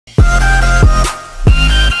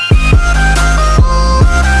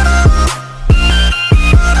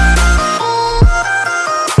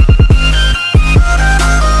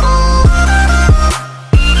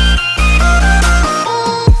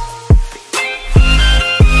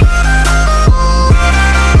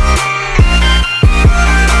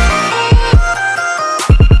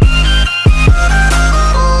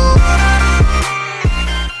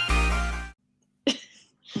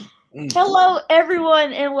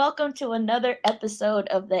everyone, and welcome to another episode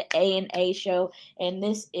of the A&A Show. And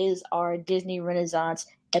this is our Disney Renaissance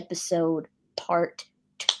episode part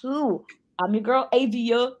 2. I'm your girl,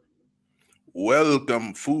 Avia.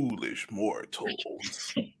 Welcome, foolish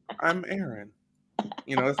mortals. I'm Aaron.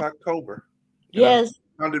 It's October. Yes.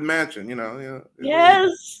 Haunted Mansion.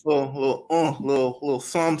 Yes. Little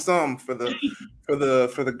some for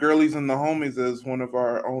the girlies and the homies, as one of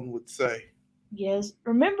our own would say. Yes.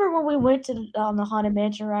 Remember when we went to the Haunted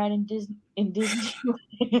Mansion ride in Disneyland?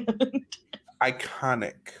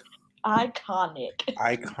 Iconic. Iconic.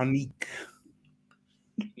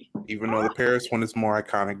 Even though the Paris one is more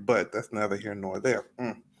iconic, but that's neither here nor there.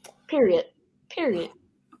 Period.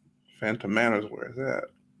 Phantom Manners, where is that?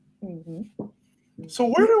 Mm-hmm. So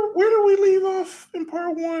where do we leave off in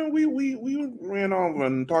part one? We ran over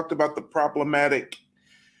and talked about the problematicness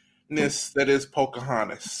that is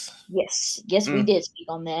Pocahontas. Yes, we did speak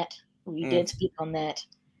on that. Did speak on that.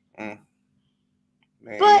 Man.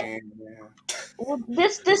 But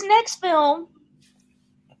this next film,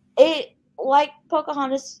 it, like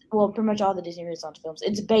Pocahontas, well, pretty much all the Disney Renaissance films,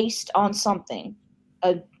 it's based on something,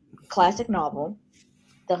 a classic novel,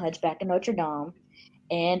 The Hunchback of Notre Dame,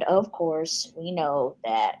 and of course, we know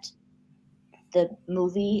that the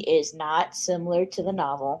movie is not similar to the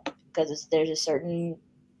novel because there's a certain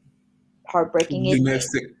heartbreaking ending.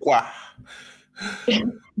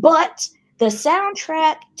 But the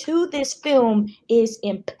soundtrack to this film is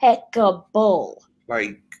impeccable.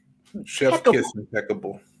 Like chef's kiss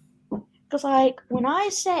impeccable. Because, when I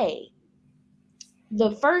say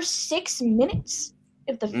the first 6 minutes,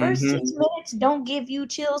 if the first 6 minutes don't give you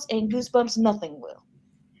chills and goosebumps, nothing will.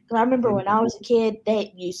 Because I remember when I was a kid,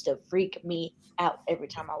 that used to freak me out every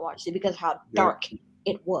time I watched it because how dark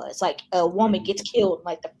it was. Like, a woman gets killed in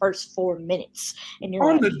like the first 4 minutes, and you're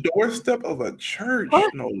on the doorstep of a church,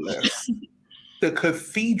 no less. The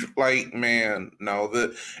cathedral,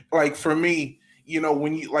 for me,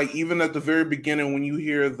 when you even at the very beginning, when you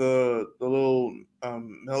hear the little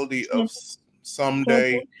melody of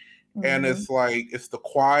Someday, and it's it's the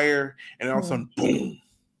choir, and all of a sudden, boom.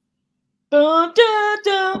 Dun, dun,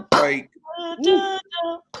 dun, dun, dun.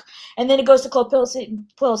 And then it goes to Quill sing.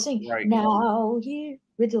 Right. Now here,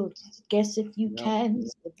 riddle, guess if you can.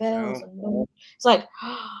 The bells. It's like,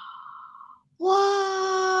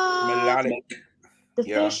 wow. Melodic. The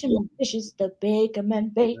fisherman fishes, the baker man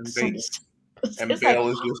bakes. And Belle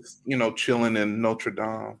is just, chilling in Notre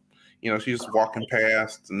Dame. She's just walking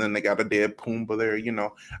past, and then they got a dead Pumbaa there.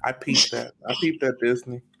 I peeped that.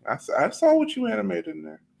 Disney. I saw what you animated in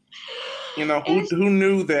there. Who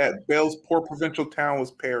knew that Belle's poor provincial town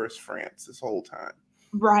was Paris, France, this whole time?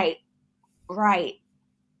 Right. And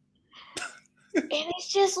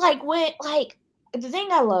it's just the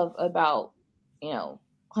thing I love about,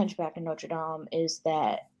 Hunchback of Notre Dame is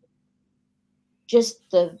that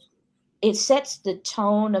it sets the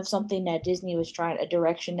tone of something that a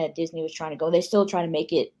direction that Disney was trying to go. They still try to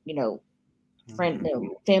make it,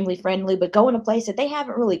 family friendly, but go in a place that they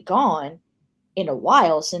haven't really gone in a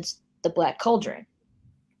while since The Black Cauldron.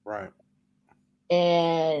 Right.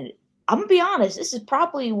 And I'm going to be honest, this is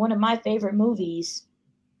probably one of my favorite movies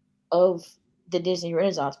of the Disney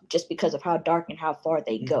Renaissance just because of how dark and how far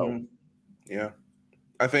they go. Yeah.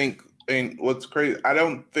 I think, and what's crazy, let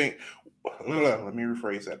me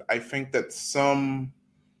rephrase that. I think that some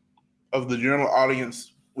of the general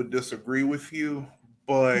audience would disagree with you,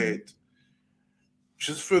 but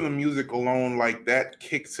just for the music alone, that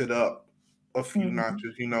kicks it up a few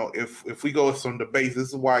notches. If we go with some debates, this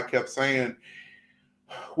is why I kept saying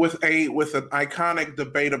with an iconic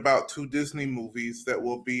debate about 2 Disney movies that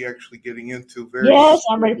we'll be actually getting into very soon. Yes,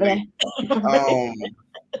 I'm ready for that.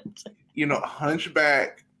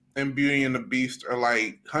 Hunchback and Beauty and the Beast are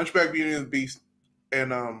Hunchback, Beauty and the Beast,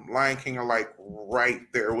 and Lion King are right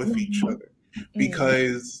there with each other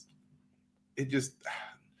because it just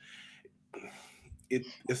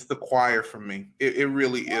it's the choir for me. It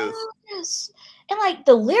really is. Yes. And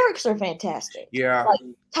the lyrics are fantastic. Yeah.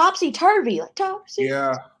 Topsy turvy, topsy.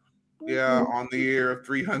 Yeah. Yeah. On the year of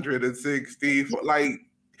 360.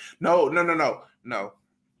 No.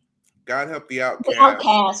 God help the outcast. The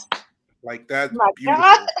outcast. That's beautiful.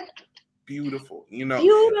 God. Beautiful.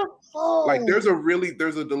 Beautiful. There's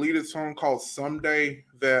a deleted song called Someday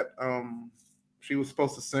that she was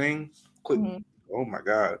supposed to sing. Oh my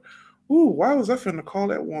God. Ooh, why was I finna call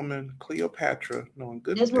that woman Cleopatra? Knowing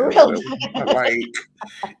good. It's real.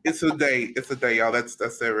 It's a day, y'all. That's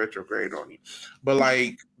that retrograde on you. But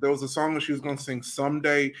there was a song that she was gonna sing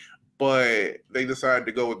Someday, but they decided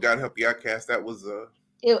to go with God Help the Outcast. That was I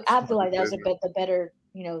feel like that was the better,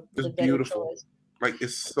 the better beautiful. choice. Like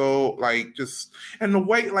it's so like just and the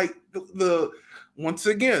way like the once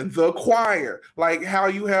again the choir, like how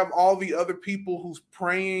you have all the other people who's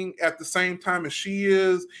praying at the same time as she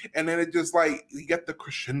is, and then it just like you get the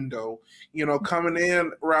crescendo, coming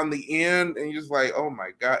in around the end, and you're just like, oh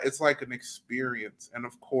my god, it's like an experience. And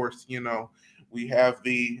of course, we have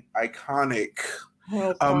the iconic,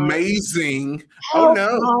 amazing. Oh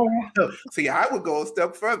no! See, I would go a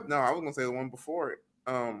step further. No, I was gonna say the one before it.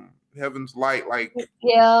 Heaven's Light, like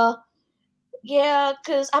yeah,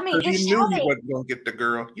 because I mean, he knew he wasn't gonna get the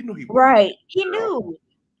girl. You knew he wasn't right. He knew.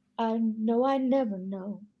 I know I never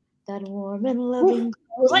know that warm and loving.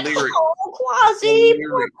 I was like, oh, Quasi,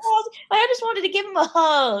 poor Quasi. Like, I just wanted to give him a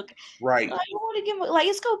hug. Right. I want to give him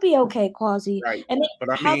it's gonna be okay, Quasi. Right. And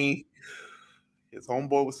but I mean, his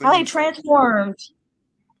homeboy was how they transformed.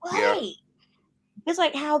 Yeah. Right. It's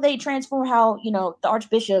like how they transform, how, the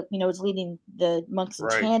Archbishop, is leading the monks in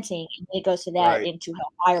chanting, and it goes to that into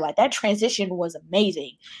Hellfire. Like, that transition was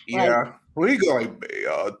amazing. Yeah. When he go like,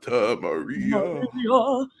 Beata Maria.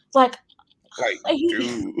 It's like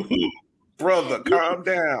dude, brother, calm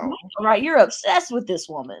down. Right, you're obsessed with this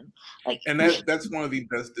woman. Like, and that's one of the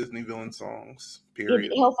best Disney villain songs,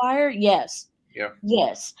 period. Hellfire, yes. Yeah.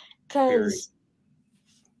 Yes. Because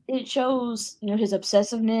it shows, his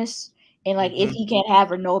obsessiveness. And like, if he can't have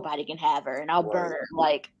her, nobody can have her, and I'll burn her.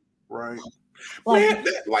 Like, right. Man,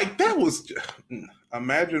 that was.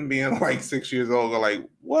 Imagine being like 6 years old, like,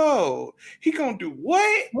 whoa, he gonna do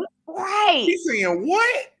what? Right. He's saying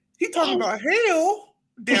what? He talking about hell,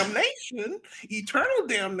 damnation, eternal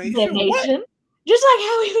damnation. What? Just like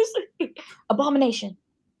how he was abomination.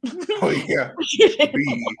 Oh yeah.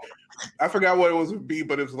 B. I forgot what it was with B,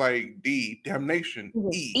 but it was like D, damnation.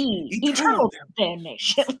 E, eternal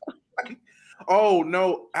damnation. Oh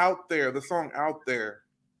no, Out There, the song Out There.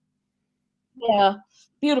 Yeah,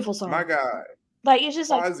 beautiful song. My God. Like, it's just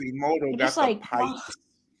Quasimodo got the pipes.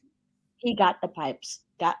 He got the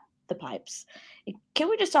pipes. Can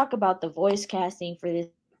we just talk about the voice casting for this?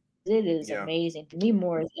 It is amazing. Demi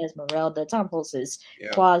Moore is Esmeralda. Tom Hulce is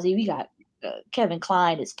Quasi. We got Kevin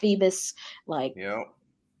Kline is Phoebus. Like,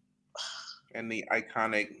 and the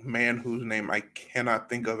iconic man whose name I cannot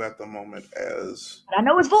think of at the moment as. I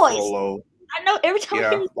know his voice. Solo. I know every time.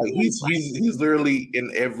 Yeah, like he's literally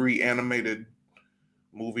in every animated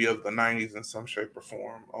movie of the 90s in some shape or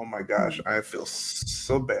form. Oh my gosh, I feel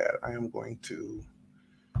so bad. I am going to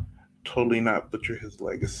totally not butcher his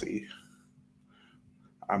legacy.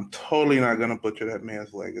 I'm totally not going to butcher that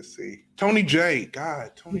man's legacy. Tony J.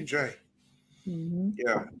 God, Tony J. Mm-hmm.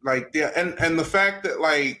 Yeah, like, and the fact that,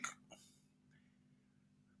 like,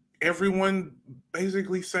 everyone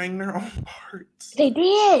basically sang their own parts. They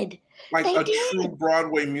did. Like true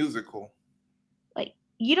Broadway musical. Like,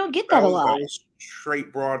 you don't get that a lot. That was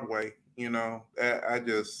straight Broadway, I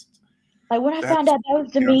just... Like, when I found out that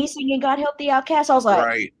was me singing God Help the Outcast, I was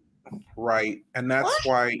like... Right. And that's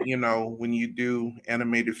why, when you do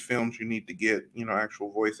animated films, you need to get,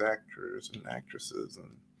 actual voice actors and actresses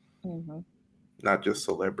and not just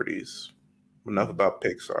celebrities. Enough about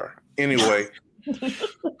Pixar. Anyway...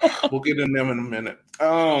 We'll get in them in a minute.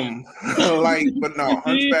 But no,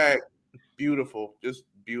 Hunchback, beautiful, just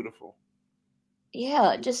beautiful.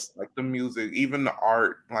 Yeah, just like the music, even the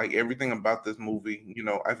art, like everything about this movie.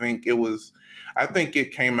 I think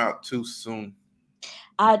it came out too soon.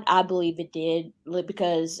 I believe it did,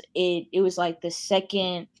 because it was like the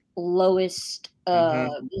second lowest.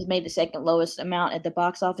 It was made the second lowest amount at the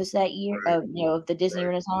box office that year of the Disney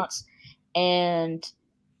Renaissance, and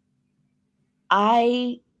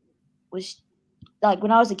I was like,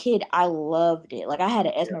 when I was a kid, I loved it. Like, I had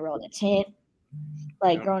an Esmeralda tent.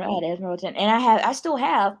 Like, growing up, I had an Esmeralda tent, and I still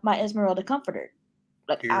have my Esmeralda comforter.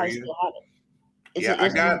 Like, I still have it.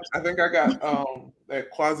 I think I got that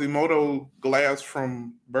Quasimodo glass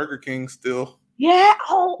from Burger King still. Yeah.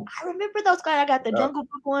 Oh, I remember those guys. I got the Jungle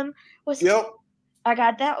Book one. I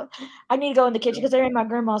got that one. I need to go in the kitchen because they're in my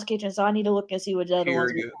grandma's kitchen, so I need to look and see what the other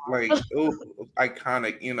ones are. Like,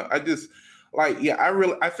 iconic. I just. I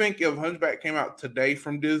think if Hunchback came out today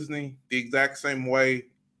from Disney the exact same way,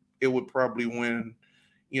 it would probably win.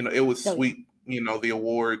 It would sweep, the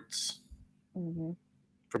awards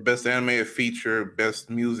for best animated feature, best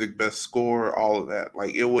music, best score, all of that.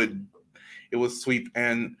 Like, it would sweep.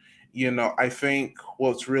 And, I think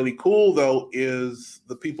what's really cool though is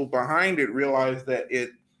the people behind it realized that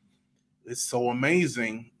it is so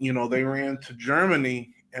amazing. They ran to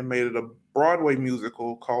Germany and made it a Broadway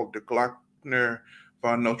musical called The Glockner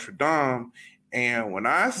von Notre Dame. And when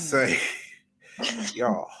I say,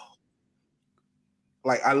 y'all,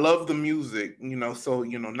 like I love the music, so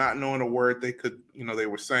not knowing a word they could, they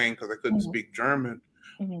were saying because I couldn't speak German,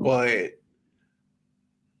 but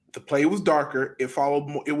the play was darker. It followed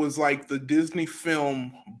more, it was like the Disney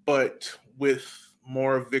film, but with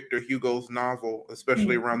more of Victor Hugo's novel,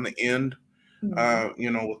 especially around the end,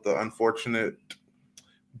 with the unfortunate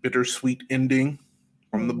bittersweet ending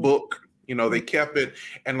from the book. They kept it,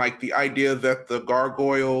 and like the idea that the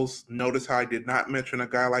gargoyles, notice how I did not mention a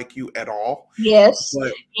guy like you at all. Yes.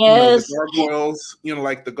 But yes. The gargoyles,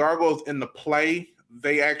 like the gargoyles in the play,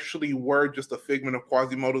 they actually were just a figment of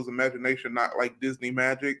Quasimodo's imagination, not like Disney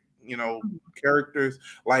magic, characters.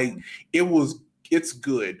 Like it's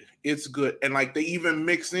good. It's good. And like they even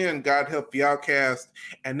mix in God Help the Outcast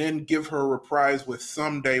and then give her a reprise with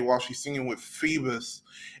Someday while she's singing with Phoebus,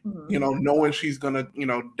 knowing she's gonna,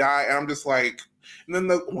 die. And I'm just like, and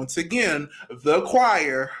then once again, the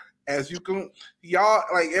choir, as you can, y'all,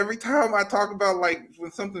 like every time I talk about like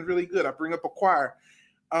when something's really good, I bring up a choir.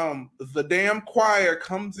 The damn choir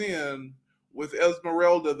comes in with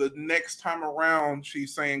Esmeralda the next time around.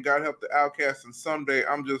 She's saying God Help the Outcast and Someday.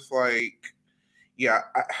 I'm just like, yeah,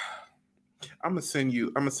 I'm gonna send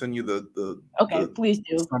you the okay, please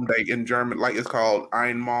do. Someday in German. Like it's called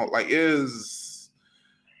Einmal. Like is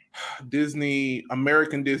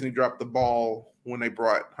American Disney dropped the ball when they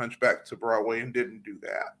brought Hunchback to Broadway and didn't do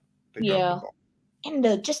that. They dropped the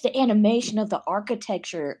ball. And just the animation of the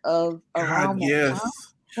architecture of around yes.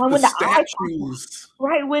 When the statues,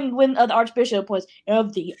 right? When the Archbishop was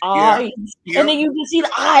of the eyes, and then you can see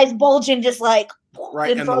the eyes bulging, just like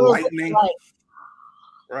right, and the lightning,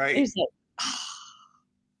 right?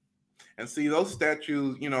 And see those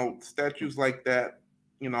statues, statues like that,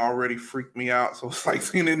 already freaked me out. So it's like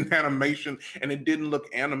seeing it in animation, and it didn't look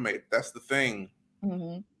animated. That's the thing.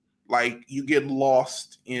 Like you get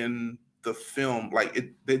lost in the film. Like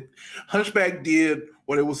Hunchback did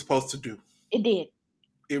what it was supposed to do. It did.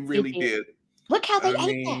 It really did. Look how they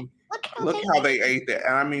ate that. Look how they ate that.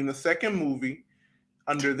 And I mean, the second movie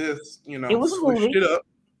under this, it was switched it up.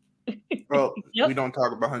 Well, we don't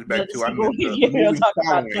talk about Hunchback 2. I meant the movie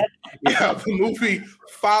following. The movie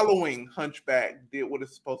following Hunchback did what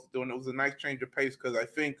it's supposed to do, and it was a nice change of pace because I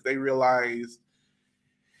think they realized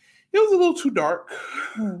it was a little too dark.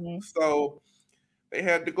 So they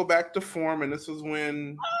had to go back to form, and this was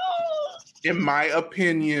when, in my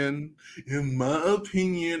opinion,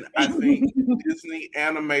 I think Disney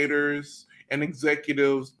animators and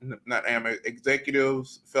executives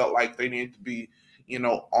felt like they needed to be,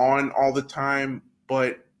 on all the time.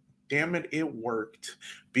 But damn it, it worked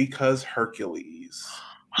because Hercules.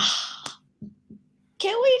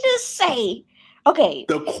 Can we just say, okay,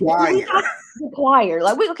 the choir,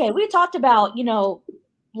 like we talked about,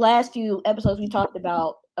 last few episodes we talked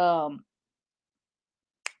about Little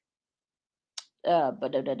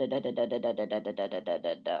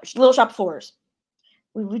Shop of Horrors.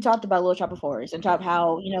 We talked about Little Shop of Horrors and talked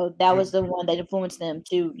how that was the one that influenced them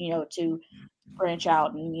to to branch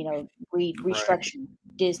out and restructure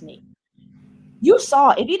Disney. You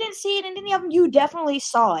saw it. If you didn't see it in any of them, you definitely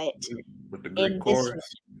saw it with the Greek chorus.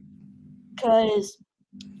 Because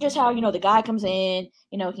just how the guy comes in,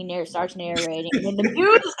 he starts narrating, and then the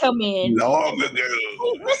music come in. Long ago,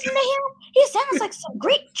 listen to him. He sounds like some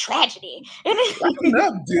Greek tragedy. And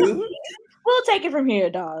enough, dude. We'll take it from here,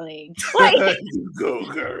 darling. Like, you go,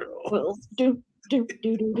 girl. We'll do.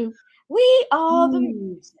 We are the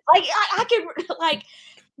music. Like I can like.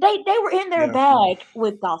 They were in their bag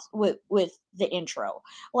with the intro.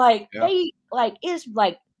 Like they it's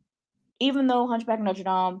like, even though Hunchback of Notre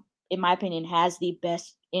Dame, in my opinion, has the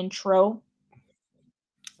best intro,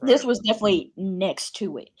 this was definitely next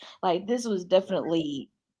to it. Like this was definitely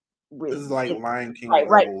this is like Lion King like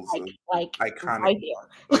iconic,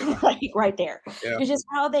 right there. It's just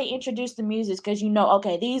how they introduced the music, because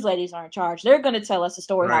okay, these ladies are in charge. They're going to tell us the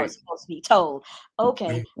story how it's supposed to be told.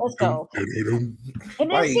 Okay, let's go. And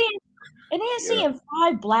then seeing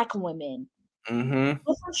 5 Black women,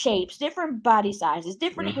 different shapes, different body sizes,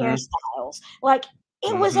 different hairstyles, like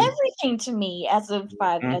it was everything to me as a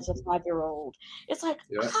 5-year-old. It's like,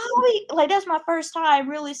 how that's my first time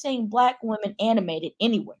really seeing Black women animated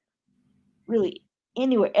anywhere. Really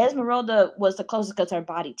anywhere. Esmeralda was the closest because her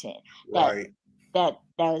body tint. That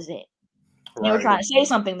was it. They were trying to say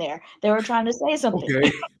something there. They were trying to say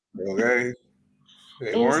something. Okay.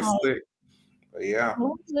 They weren't slick. But yeah.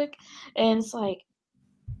 And it's like,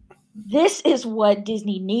 this is what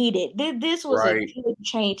Disney needed. This was a good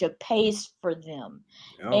change of pace for them.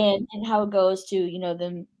 And how it goes to,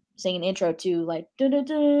 them singing intro to like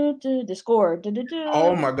the score.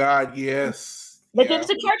 Oh my God, yes. They came to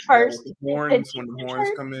church first. When the horns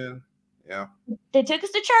come in. Yeah. They took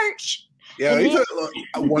us to church. Yeah, they took,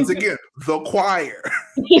 once again, the choir.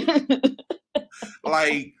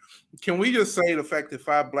 Like, can we just say the fact that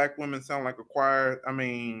 5 black women sound like a choir? I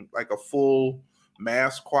mean, like a full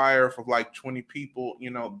mass choir for like 20 people, you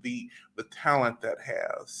know, the talent that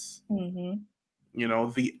has. Mm-hmm. You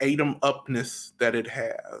know, the atom upness that it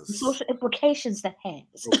has. The social implications that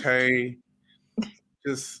has. Okay.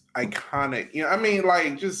 Just iconic. You know, I mean,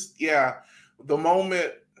 like, just, yeah, the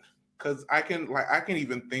moment, because I can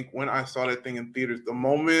even think when I saw that thing in theaters, the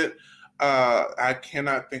moment, I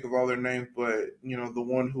cannot think of all their names, but, you know, the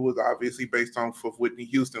one who was obviously based off of Whitney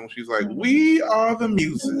Houston, when she's like, we are the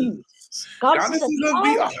muses. Goddesses of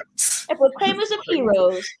the arts and proclaimers of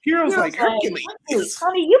heroes. Heroes like Hercules.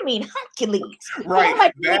 Honey, you mean Hercules. Right.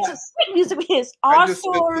 That make some sweet music with his our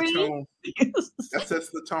story. That sets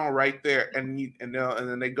the tone right there. And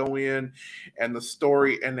then they go in and the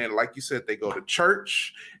story, and then, like you said, they go to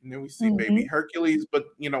church, and then we see baby Hercules. But,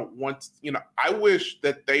 you know, once, you know, I wish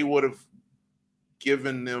that they would have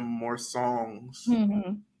given them more songs.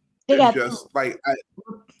 They got just like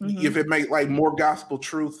if it made like more gospel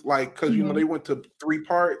truth, like, because you know they went to 3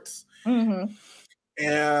 parts, and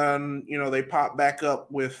you know they popped back up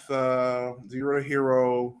with Zero to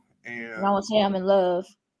Hero and I would say I'm in love,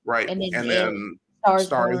 right, and then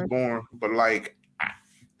Star is Born. But like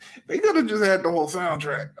they could have just had the whole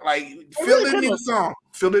soundtrack. Like Phil didn't need a song.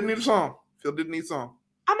 Phil didn't need a song.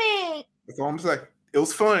 I mean, that's all I'm saying. It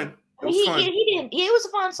was fun. He didn't. It was a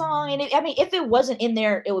fun song, and I mean, if it wasn't in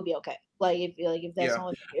there, it would be okay. Like if that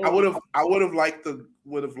song, I would have liked the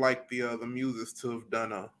Muses to have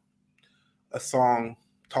done a song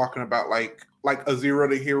talking about like a Zero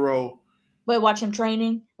to Hero. But watch him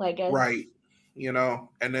training, like right, you know,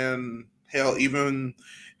 and then hell, even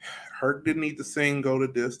Herc didn't need to sing "Go the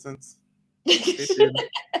Distance."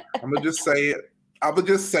 I'm gonna just say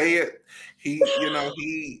it.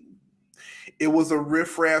 It was a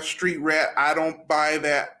riff-raff street rat. I don't buy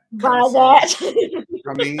that.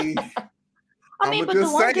 I mean, but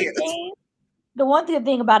the one good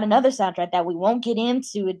thing about another soundtrack that we won't get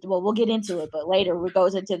into it. Well, we'll get into it, but later it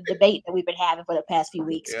goes into the debate that we've been having for the past few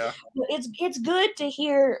weeks. Yeah. It's good to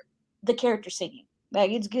hear the character singing.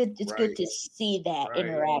 Like it's good. It's good to see that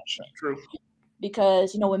interaction. True.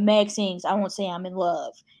 Because, you know, when Meg sings, I won't say I'm in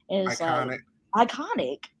love. And it's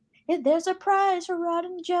iconic. If there's a prize for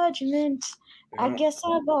rotten judgment, I guess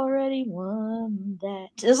I've already won that.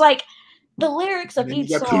 It's like the lyrics of each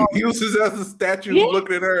song. He uses as a statue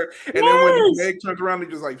looking at her. And then when Meg turns around,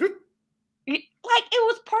 he's just like it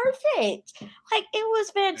was perfect. Like it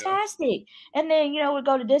was fantastic. Yeah. And then, you know, we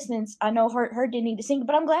go to Distance. I know her didn't need to sing,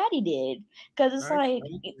 but I'm glad he did. Because it's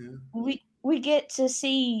we get to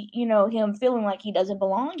see, you know, him feeling like he doesn't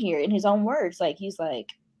belong here in his own words. Like he's like,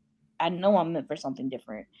 I know I'm meant for something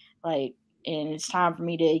different. Like, and it's time for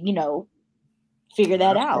me to, you know, figure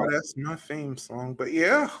that out. That's my theme song, but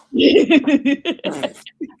yeah.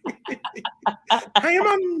 I am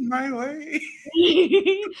on my way.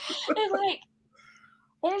 It's like,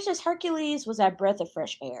 there's just Hercules was that breath of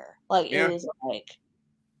fresh air. Like, it was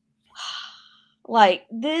like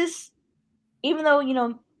this, even though, you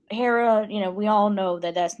know, Hera, you know, we all know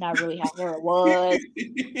that that's not really how Hera was.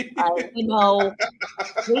 We know.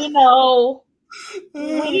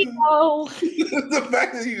 The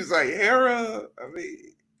fact that he was like, Hera, I mean.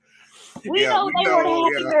 We know they weren't a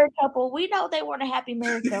happy married couple. We know they weren't a happy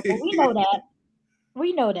married couple.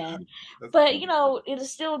 We know that. But, you know, it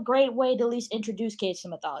is still a great way to at least introduce kids to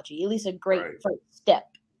mythology. At least a great first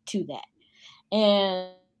step to that. And,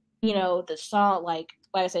 you know, the song, like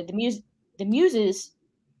I said, the muses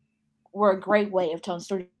were a great way of telling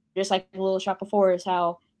stories. Just like a little shot before is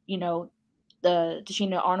how, you know, the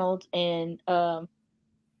Tashina Arnold and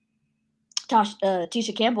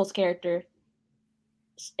Tisha Campbell's character,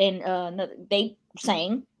 and they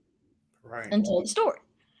sang and told the story.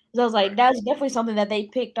 So I was like, that's definitely something that they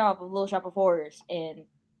picked off of Little Shop of Horrors and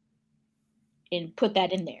put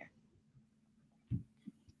that in there.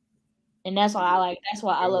 And that's why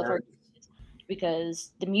I love her,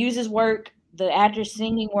 because the muses work, the actors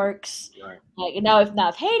singing works. Like, you know,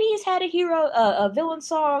 if Hades had a villain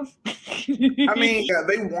song. I mean, yeah,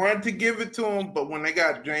 they wanted to give it to him, but when they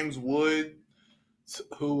got James Wood,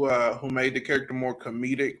 who made the character more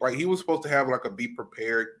comedic, like he was supposed to have like a Be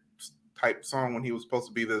Prepared type song when he was supposed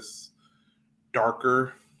to be this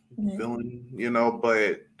darker villain, you know,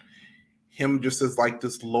 but him just as like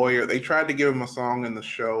this lawyer. They tried to give him a song in the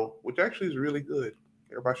show, which actually is really good.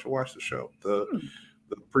 Everybody should watch the show. The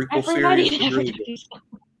prequel series is really good.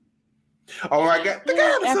 Oh my God, the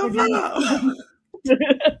guy was so fun.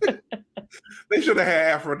 They should have had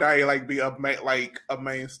Aphrodite like be a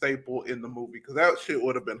main staple in the movie because that shit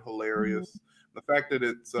would have been hilarious. The fact that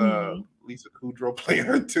it's Lisa Kudrow playing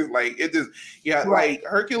her too, like it just like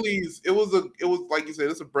Hercules. It was like you said,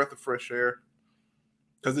 it's a breath of fresh air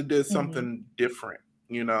because it did something different,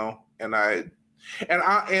 you know. And I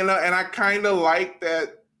kind of like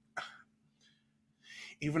that.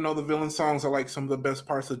 Even though the villain songs are like some of the best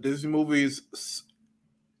parts of Disney movies,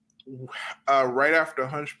 right after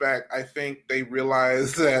Hunchback, I think they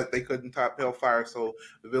realized that they couldn't top Hellfire, so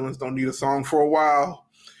the villains don't need a song for a while.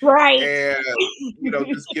 Right. And, you know,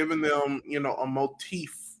 just giving them, you know, a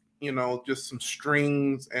motif, you know, just some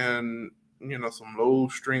strings and, you know, some low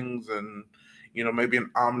strings and, you know, maybe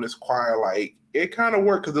an ominous choir. Like, it kind of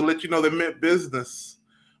worked because it let you know they meant business.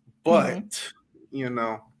 But, you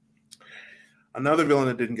know, another villain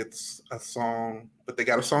that didn't get a song, but they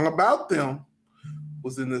got a song about them,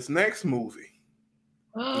 was in this next movie.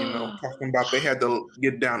 You know, talking about they had to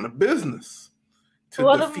get down to business to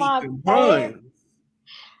defeat the Huns.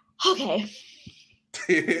 Okay.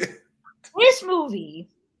 This movie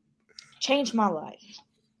changed my life.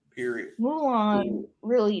 Period. Mulan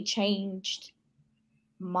really changed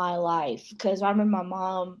my life because I remember my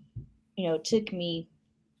mom, you know, took me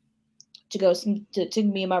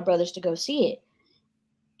and my brothers to go see it,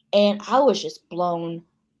 and I was just blown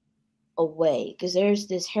away because there's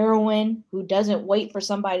this heroine who doesn't wait for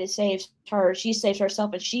somebody to save her. She saves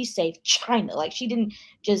herself, and she saved China. Like, she didn't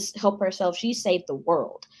just help herself, she saved the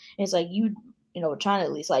world. And it's like, you know, China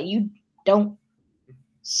at least, like, you don't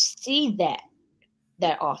see that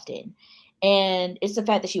often. And it's the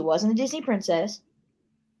fact that she wasn't a Disney princess.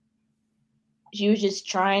 She was just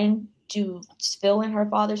trying to fill in her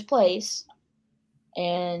father's place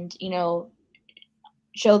and, you know,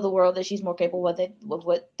 show the world that she's more capable of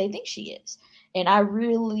what they think she is. And I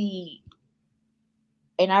really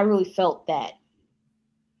felt that,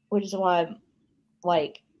 which is why,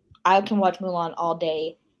 like, I can watch Mulan all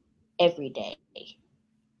day, every day.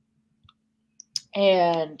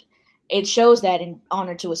 And it shows that in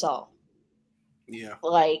Honor to Us All. Yeah.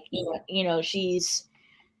 Like, you know, she's,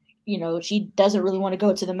 you know, she doesn't really want to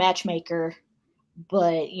go to the matchmaker,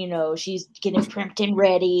 but, you know, she's getting primped and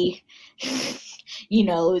ready, you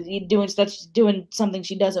know, doing something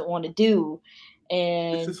she doesn't want to do.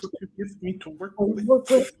 And this is what you give me to work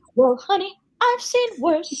with. Well, honey, I've seen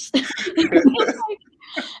worse.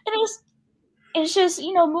 It's just,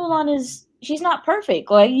 you know, Mulan she's not perfect.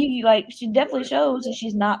 Like, she definitely shows that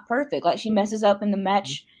she's not perfect. Like, she messes up in the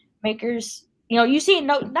matchmakers. You know, you see it,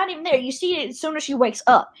 no, not even there. You see it as soon as she wakes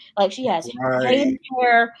up. Like, she has hay in her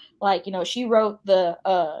hair. Like, you know, she wrote the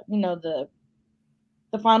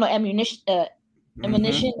final ammunition, like,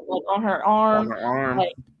 on her arm. On her arm.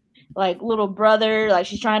 Like little brother, like,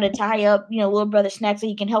 she's trying to tie up, you know, little brother Snack so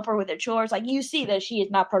he can help her with her chores. Like, you see that she is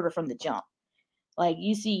not perfect from the jump. Like,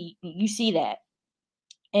 you see that.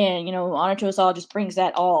 And, you know, Honor to Us All just brings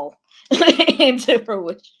that all into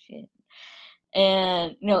fruition.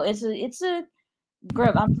 And, you know, it's a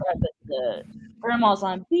grab. I'm sorry, but the grandma's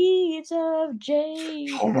line, beads of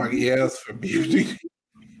jade. Oh my, yes, for beauty.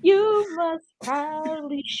 You must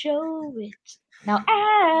proudly show it. Now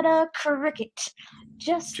add a cricket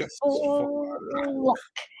just for luck.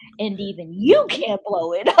 And even you can't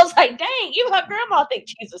blow it. I was like, dang, even my grandma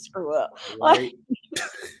thinks she's a screw up. Right.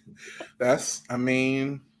 That's, I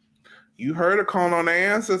mean, you heard her calling on the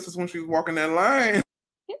ancestors when she was walking that line.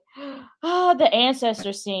 Oh, the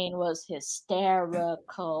ancestor scene was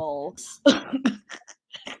hysterical.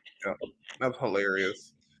 Yeah, that's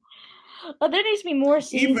hilarious. But there needs to be more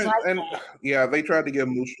scenes like that. Yeah, they tried to give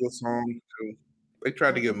Mushu a song too. They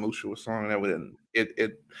tried to give Mushu a song that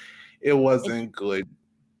it wasn't good.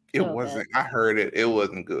 It wasn't. I heard it. It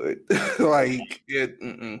wasn't good. Like it.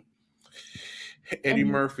 Eddie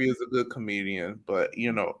Murphy is a good comedian, but,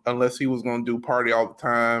 you know, unless he was going to do Party All the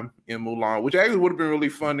Time in Mulan, which actually would have been really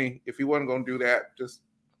funny if he wasn't going to do that. Just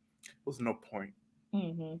was no point.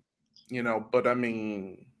 You know, but I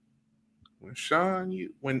mean, when Sean,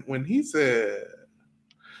 when he said,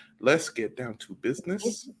 "Let's get down to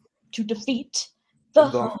business to defeat the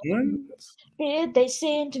Huns," did they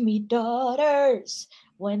send me daughters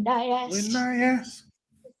when I asked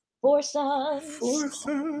for sons?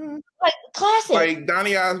 Like, classic. Like,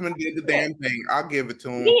 Donny Osmond did the damn thing. I'll give it to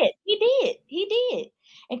him. He did.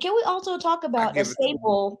 And can we also talk about a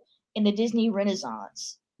staple in the Disney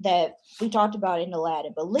Renaissance that we talked about in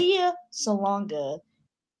Aladdin? But Lea Salonga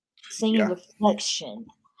singing Reflection.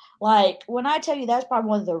 Like, when I tell you that's probably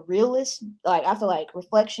one of the realest, like, I feel like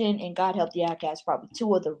Reflection and God Help the Outcast probably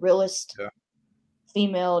two of the realest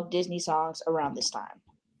female Disney songs around this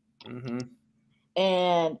time.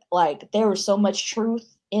 and like there was so much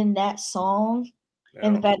truth in that song,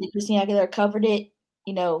 and the fact that Christina Aguilera covered it,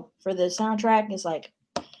 you know, for the soundtrack is like,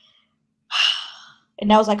 and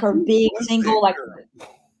that was like her big single, like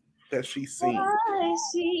that she sings. I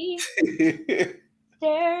see,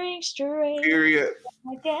 staring straight Period.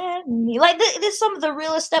 like at me. Like this is some of the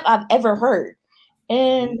realest stuff I've ever heard,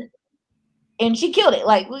 and she killed it.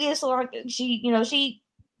 Like look at this, she, you know, she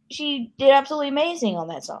did absolutely amazing on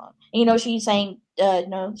that song. You know, she sang,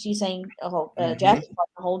 she sang a whole Jackson,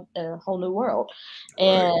 a whole new world,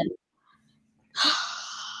 and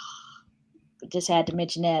just had to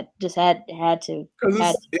mention that. Just had to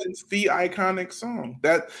because it's the iconic song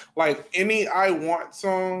that, like any I Want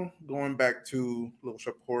song, going back to Little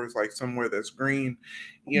Shop of Horrors, like Somewhere That's Green,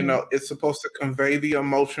 you know, it's supposed to convey the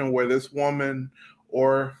emotion where this woman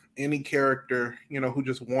or any character, you know, who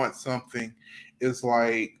just wants something is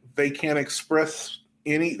like they can't express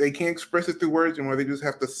it through words anymore. They just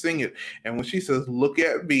have to sing it. And when she says, "Look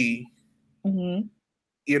at me," you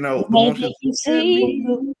know, the emotions.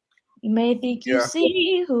 You may think you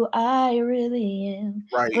see who I really am,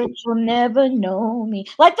 right? But you'll never know me.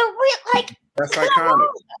 Like the real, like that's iconic.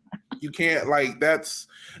 You can't, like, that's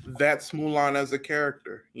Mulan as a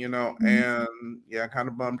character, you know. And yeah, kind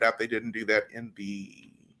of bummed out they didn't do that in the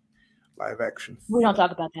live action. We don't talk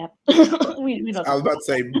about that. we don't. I was about to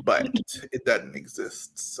say, but it doesn't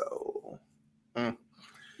exist. So,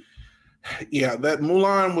 yeah, that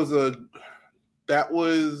Mulan was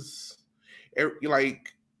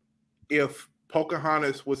like, if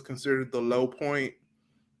Pocahontas was considered the low point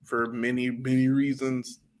for many, many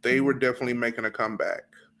reasons, they were definitely making a comeback.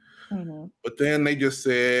 But then they just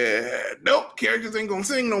said, nope, characters ain't gonna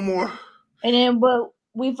sing no more. And then, but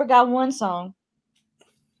we forgot one song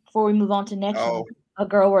before we move on to next one. A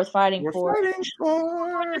Girl Worth Fighting For. Yep, that's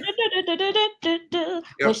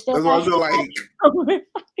what I was like.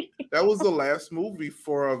 That was the last movie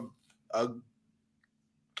for that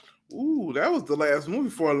was the last movie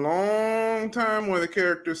for a long time where the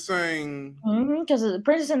characters sang. Because the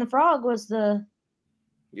Princess and the Frog was the.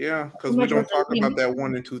 Yeah, because we don't talk about that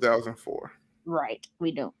one in 2004. Right,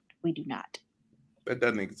 we don't. We do not. That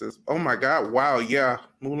doesn't exist. Oh my God! Wow, yeah,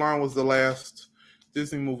 Mulan was the last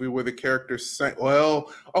Disney movie where the characters sang.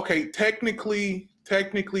 Well, okay, technically,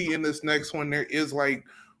 in this next one, there is like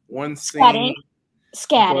one scene.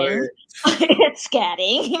 Scatting. It's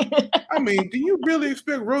scatting. I mean, do you really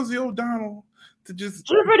expect Rosie O'Donnell to just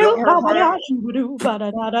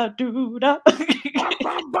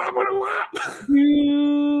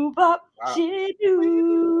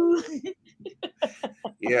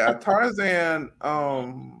yeah, Tarzan.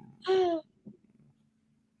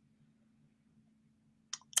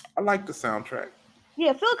 I like the soundtrack.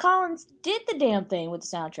 Yeah, Phil Collins did the damn thing with the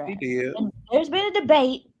soundtrack. He did. And there's been a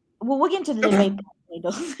debate. Well, we'll get into the debate.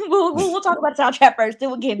 we'll talk about the soundtrack first, then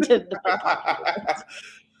we'll get into the debate.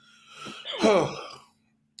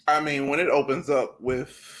 I mean, when it opens up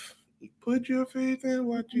with "Put your faith in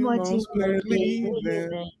what you most believe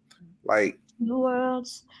in," like the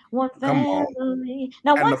world's one family.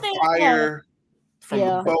 Now, and one the thing, fire from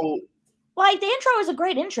the boat. Like the intro is a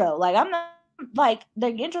great intro. Like I'm not like the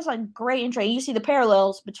intro's like a great intro. You see the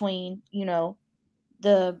parallels between, you know,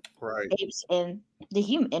 the apes and the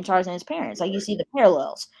human and Tarzan's parents. Like you see the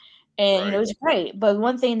parallels, and you know it's great. But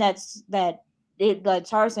one thing like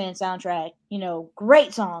Tarzan soundtrack, you know,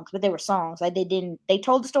 great songs, but they were songs. Like they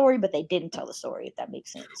told the story, but they didn't tell the story. If that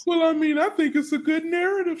makes sense. Well, I mean, I think it's a good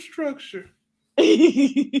narrative structure. I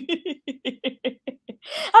mean,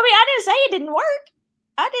 I didn't say it didn't work.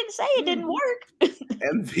 I didn't say it didn't work.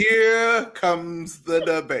 And here comes the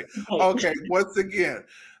debate. Okay, once again,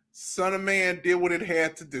 Son of Man did what it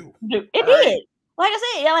had to do. It did. Like I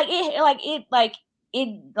said,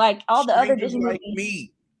 like all the other Disney like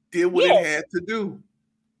me did what it had to do.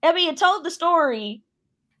 I mean, it told the story,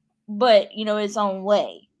 but you know, its own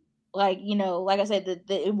way. Like, you know, like I said,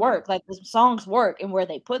 it worked. Like the songs work and where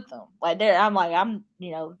they put them. Like I'm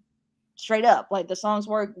you know, straight up. Like the songs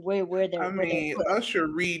work where they're. I mean, Usher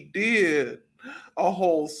redid a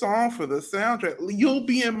whole song for the soundtrack. "You'll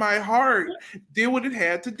Be in My Heart" did what it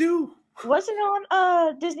had to do. Wasn't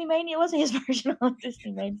on Disney Mania? Wasn't his version on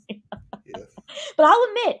Disney Mania? Yes. But I'll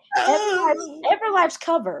admit, Everlife's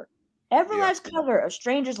cover of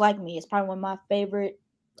 "Strangers Like Me" is probably one of my favorite.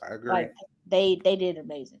 I agree. Like, they did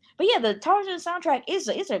amazing. But yeah, the Tarzan soundtrack is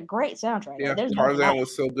a great soundtrack. Yeah, like, Tarzan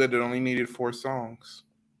was so good it only needed 4 songs.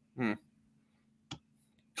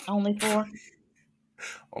 Only 4?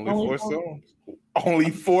 Only 4 songs.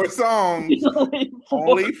 Only 4 songs.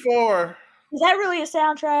 Only 4. Is that really a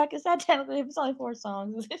soundtrack? Is that technically, if it's only 4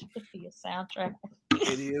 songs, is it really a soundtrack?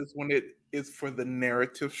 It is when it is for the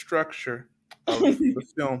narrative structure of the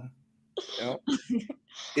film. Yep.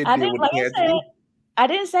 It I did didn't, what like it I had to said, do. I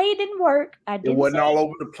didn't say it didn't work. I It didn't wasn't say all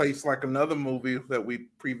over the place like another movie that we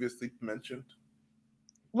previously mentioned.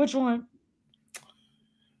 Which one?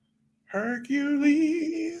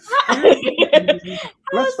 Hercules. Hercules.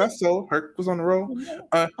 Bless my soul. Herc was on the roll.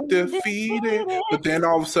 Undefeated. But then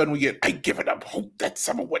all of a sudden we get, I give it up hope that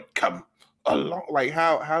summer would come along. Like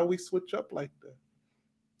how we switch up like that?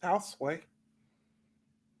 Houseway.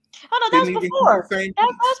 Oh no, that was before.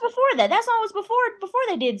 That's before that. That song was before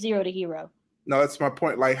they did Zero to Hero. No, that's my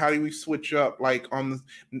point. Like, how do we switch up like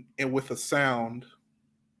and with a sound?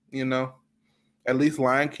 You know? At least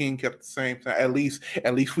Lion King kept the same thing. At least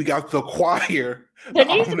we got the choir. There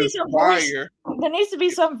needs to be some choir. There needs to be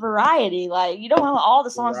some variety. Like you don't want all the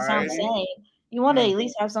songs to sound the same. You want to at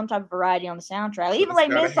least have some type of variety on the soundtrack. Even like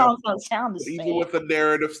mid songs don't sound the same. Even with a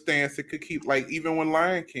narrative stance, it could keep like even when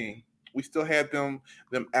Lion King, we still had them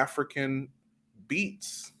African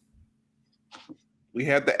beats. We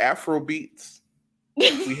had the Afro beats.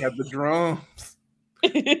 We had the drums.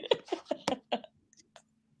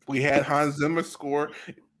 We had Hans Zimmer score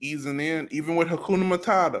easing in, even with Hakuna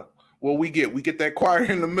Matata. Well, we get that choir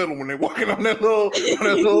in the middle when they're walking on that little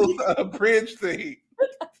bridge thing.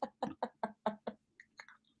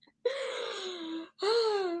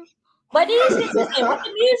 But it is consistent with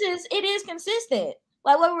the muses. It is consistent.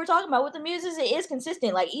 Like what we were talking about with the muses, it is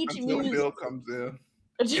consistent. Like each muse Bill comes in.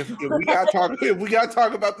 If we gotta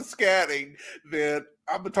talk about the scatting, then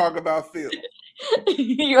I'm gonna talk about Phil.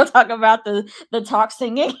 You'll talk about the talk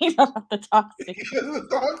singing. You know about the talk singing.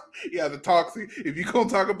 The talk singing. If you're gonna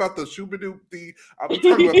talk about the shoobadoop-dee, I'm gonna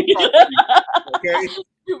talk about the talk singing. Okay.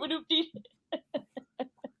 Shoobadoop-dee.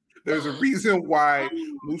 There's a reason why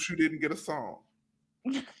Mushu didn't get a song.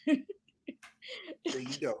 There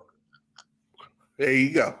you go. There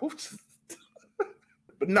you go.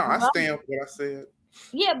 But no, I stand with what I said.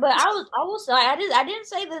 Yeah, but I didn't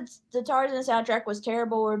say that the Tarzan soundtrack was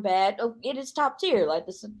terrible or bad. It is top tier. Like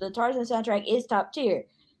the Tarzan soundtrack is top tier,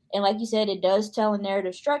 and like you said, it does tell a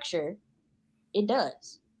narrative structure. It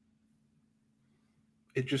does.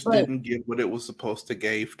 It just didn't give what it was supposed to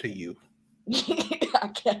give to you.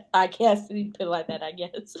 I guess you put it like that. I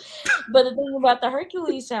guess, but the thing about the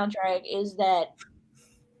Hercules soundtrack is that,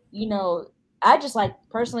 you know, I just like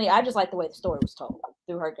the way the story was told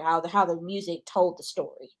through how the music told the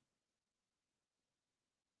story.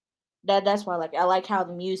 That's why I like how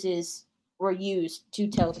the muses were used to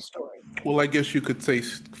tell the story. Well, I guess you could say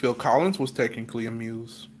Phil Collins was technically a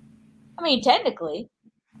muse. I mean, technically,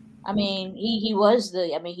 he was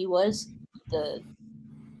the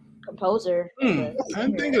composer. I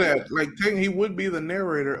didn't think of that. Like, he would be the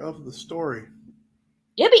narrator of the story.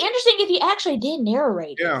 It'd be interesting if he actually did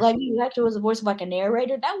narrate it. Like he actually was the voice of like a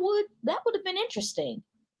narrator. That would have been interesting.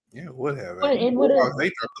 Yeah, it would have. They dropped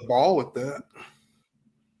the ball with that.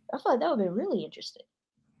 I feel like that would have been really interesting.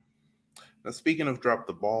 Now, speaking of drop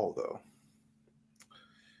the ball, though,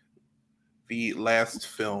 the last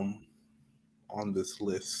film on this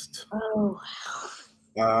list. Oh.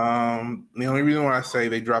 The only reason why I say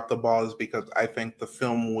they dropped the ball is because I think the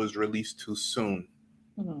film was released too soon.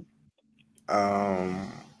 Mm-hmm.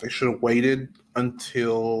 They should have waited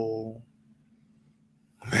until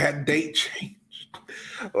that date changed.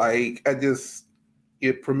 Like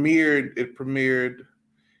it premiered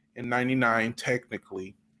in '99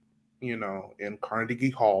 technically, in Carnegie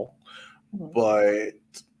Hall, but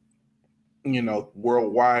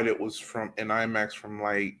worldwide it was in IMAX from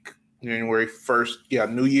like January 1st,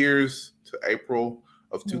 New Year's to April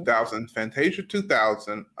of 2000. Fantasia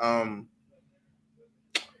 2000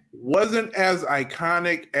 wasn't as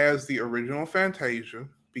iconic as the original Fantasia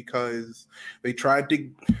because they tried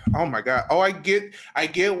to. Oh my God! Oh, I get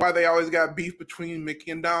why they always got beef between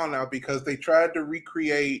Mickey and Donald now, because they tried to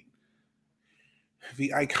recreate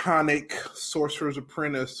the iconic Sorcerer's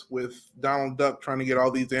Apprentice with Donald Duck trying to get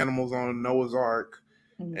all these animals on a Noah's Ark.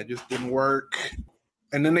 It just didn't work.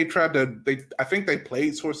 And then I think they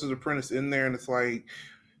played Sorcerer's Apprentice in there, and it's like,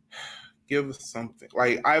 give us something.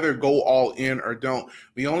 Like, either go all in or don't.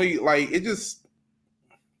 The only,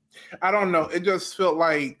 I don't know. It just felt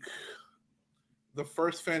like the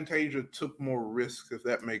first Fantasia took more risks, if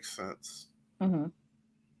that makes sense. Mm-hmm.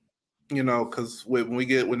 Because when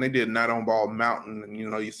they did Night on Bald Mountain, and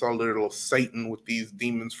you saw little Satan with these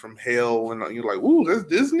demons from hell, and you're like, ooh, that's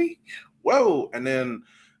Disney? Whoa. And then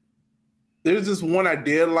there's this one I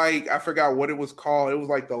did like. I forgot what it was called. It was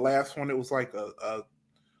like the last one. It was like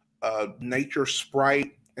a nature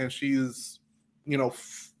sprite, and she's,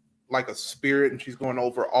 like a spirit, and she's going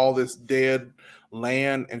over all this dead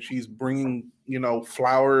land, and she's bringing,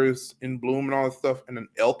 flowers in bloom and all that stuff, and an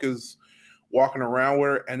elk is walking around with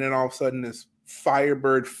her, and then all of a sudden this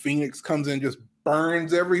firebird phoenix comes in, just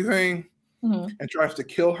burns everything, and tries to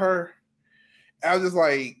kill her. I was just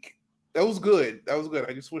like, that was good. That was good.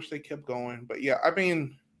 I just wish they kept going. But yeah, I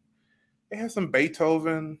mean, it had some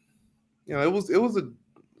Beethoven. It was a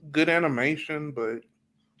good animation, but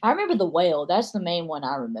I remember the whale. That's the main one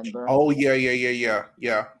I remember. Oh yeah.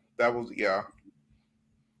 That was yeah.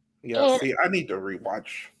 And see, I need to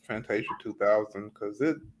rewatch Fantasia 2000 because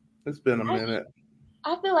it's been a minute.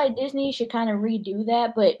 I feel like Disney should kind of redo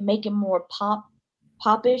that, but make it more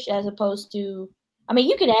popish as opposed to. I mean,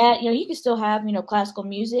 you could add, you could still have, classical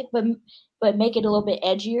music, but make it a little bit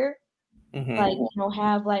edgier. Like,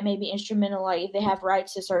 have like maybe instrumental, like if they have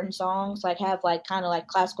rights to certain songs, like have like kind of like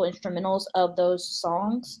classical instrumentals of those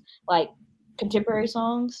songs, like contemporary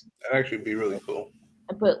songs. That'd actually be really cool.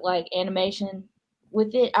 And put like animation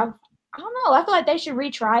with it. I don't know. I feel like they should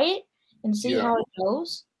retry it and see how it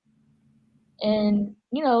goes. And,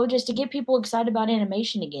 just to get people excited about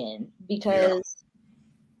animation again, because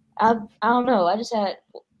I don't know. I just had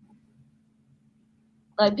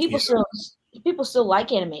like people still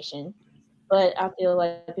like animation, but I feel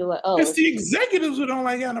like people are like, oh, it's the executives who don't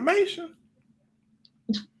like animation.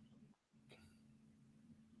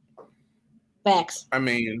 Facts. I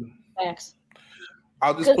mean, facts.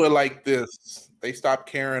 I'll just put it like this. They stopped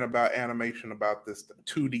caring about animation about this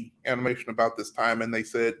 2D animation about this time, and they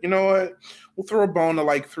said, you know what? We'll throw a bone to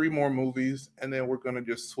like 3 more movies, and then we're going to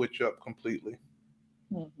just switch up completely.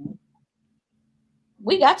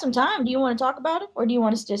 We got some time. Do you want to talk about it, or do you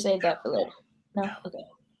want us to save that for later? No? Okay.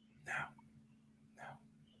 No.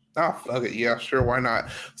 Oh, fuck it. Yeah, sure. Why not?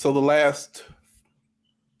 So the last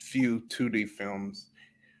few 2D films,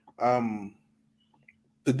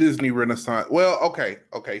 the Disney Renaissance. Well, okay.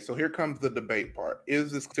 So here comes the debate part.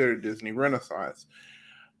 Is this considered Disney Renaissance?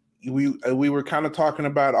 We were kind of talking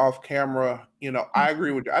about off camera. I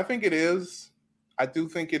agree with you. I think it is. I do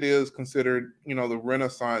think it is considered, the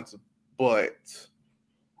Renaissance, but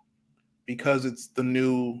because it's the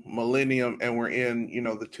new millennium and we're in,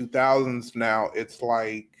 the 2000s now, it's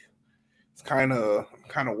like it's kind of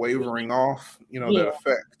wavering off, that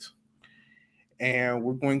effect. And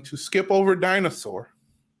we're going to skip over Dinosaur.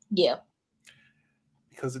 Yeah.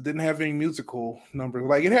 Because it didn't have any musical numbers.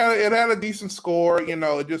 Like it had a decent score,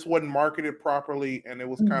 it just wasn't marketed properly and it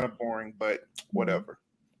was kind of boring, but whatever.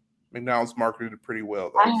 I mean, now it's marketed pretty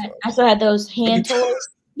well though. I still had those hand toys.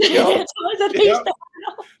 Yep,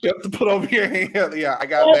 to put over your hand. Yeah, I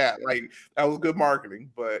got that. Like that was good marketing,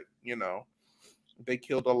 but they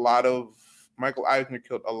killed a lot of Michael Eisner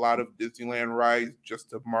killed a lot of Disneyland rides just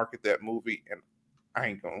to market that movie, and I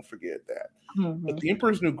ain't gonna forget that. But The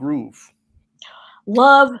Emperor's New Groove.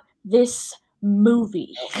 Love this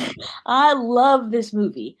movie. I love this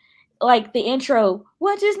movie. Like the intro,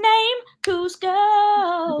 what's his name?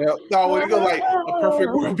 Cusco. Yep. No, it goes like a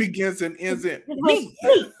perfect world begins and ends in me.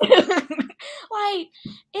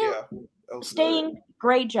 Sting,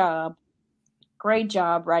 great job. Great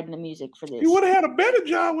job writing the music for this. He would have had a better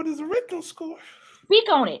job with his original score. Speak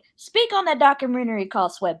on it. Speak on that documentary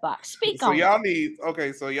called Sweatbox. Speak on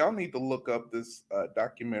it. So y'all need to look up this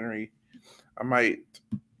documentary. I might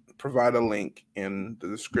provide a link in the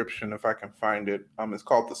description if I can find it. It's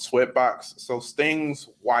called The Sweatbox. So Sting's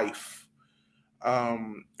wife,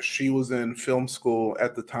 she was in film school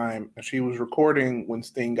at the time, and she was recording when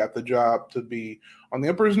Sting got the job to be on The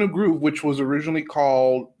Emperor's New Groove, which was originally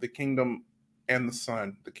called The Kingdom and the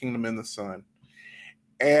Sun.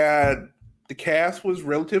 And the cast was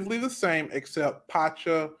relatively the same, except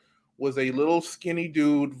Pacha was a little skinny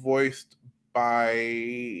dude voiced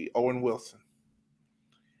by Owen Wilson.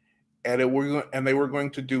 And they were going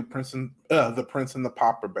to do The Prince and the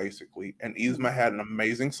Pauper, basically. And Yzma had an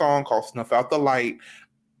amazing song called Snuff Out the Light.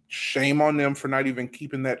 Shame on them for not even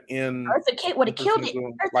keeping that in. Eartha Kitt would have killed it.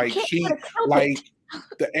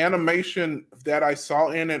 The animation that I saw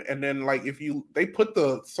in it, and then like they put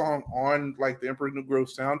the song on like the Emperor's New Groove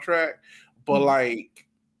soundtrack, but like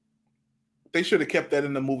they should have kept that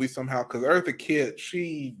in the movie somehow, because Eartha Kitt,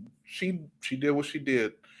 she did what she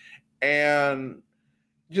did. And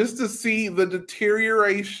just to see the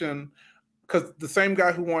deterioration, because the same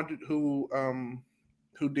guy who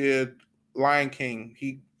did Lion King,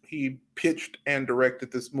 he pitched and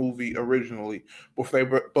directed this movie originally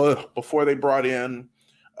before they brought in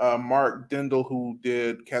Mark Dindal, who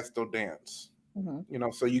did Cats Don't Dance.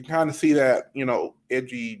 So you kind of see that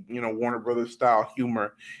edgy Warner Brothers style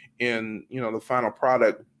humor in the final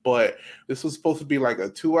product. But this was supposed to be like a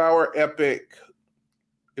 2-hour epic.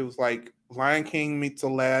 It was like Lion King meets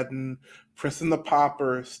Aladdin, Prince and the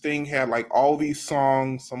Popper, Sting had like all these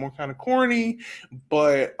songs. Some were kind of corny,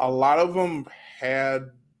 but a lot of them had.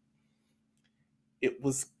 It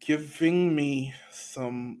was giving me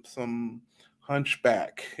some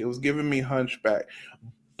Hunchback. It was giving me Hunchback,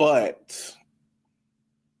 but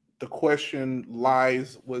the question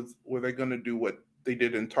lies was, were they going to do what they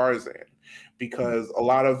did in Tarzan? Because a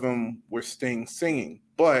lot of them were Sting singing.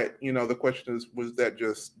 But, you know, the question is, was that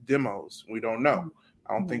just demos? We don't know.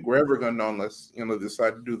 I don't think we're ever going to know unless, you know,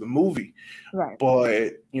 decide to do the movie. Right.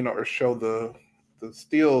 But, you know, or show the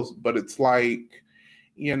stills. But it's like,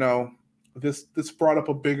 you know, this brought up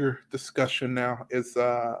a bigger discussion now. Is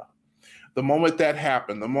the moment that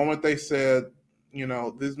happened, the moment they said, you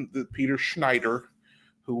know, this Peter Schneider,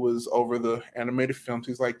 who was over the animated films,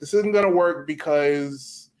 he's like, this isn't going to work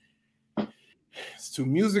because it's too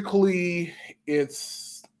musically, it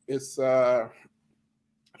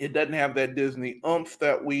doesn't have that Disney oomph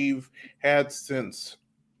that we've had since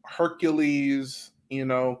Hercules. You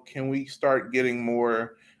know, can we start getting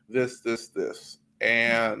more this?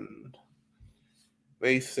 And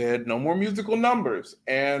they said no more musical numbers.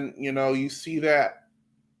 And, you know, you see that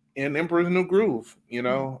in Emperor's New Groove. You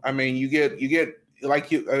know, I mean, you get like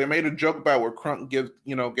they made a joke about where Crunk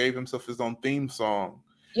gave himself his own theme song.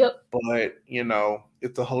 Yep. But, you know,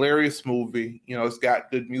 it's a hilarious movie. You know, it's got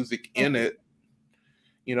good music in it.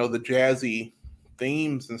 You know, the jazzy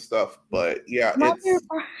themes and stuff. But yeah,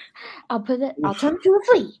 I'll turn it to a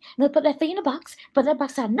flea. And I'll put that flea in a box, put that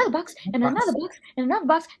box out another box, and another box, and another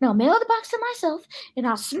box. And I'll mail the box to myself, and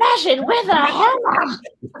I'll smash it with a hammer.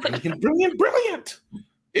 Brilliant.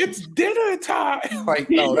 It's dinner time. Like,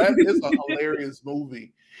 no, that is a hilarious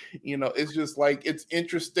movie. You know, it's just like, it's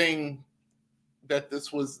interesting that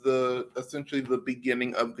this was essentially the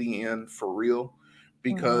beginning of the end for real.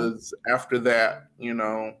 Because after that, you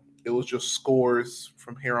know, it was just scores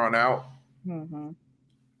from here on out. Or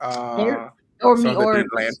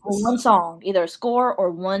one song, either a score or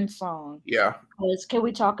one song. Yeah. Because can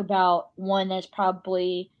we talk about one that's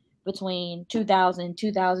probably between 2000 and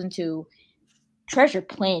 2002? Treasure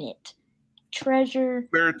Planet.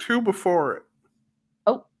 There are two before it.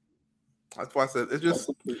 Oh. That's why I said it's just.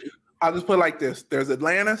 I'll just put it like this: there's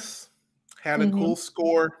Atlantis, had a cool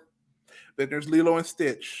score. Then there's Lilo and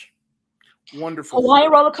Stitch, wonderful. Hawaii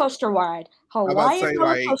roller coaster ride. That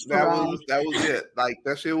was it. Like,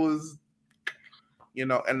 that shit was, you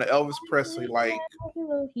know, and the Elvis Presley, like, that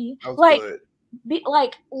was good.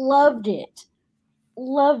 Loved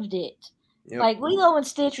it. Yep. Like, Lilo and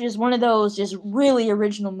Stitch is one of those just really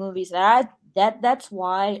original movies that's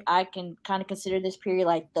why I can kind of consider this period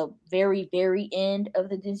like the very, very end of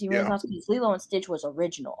the Disney Renaissance, because Lilo and Stitch was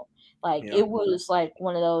original. Like, it was like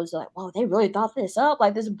one of those, like, whoa, they really thought this up.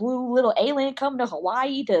 Like, this blue little alien coming to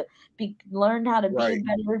Hawaii to learn how to be a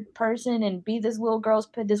better person and be this weird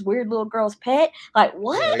little girl's pet. Like,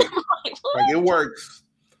 what? Right. Like, it works.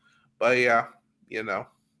 But yeah, you know,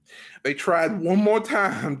 they tried one more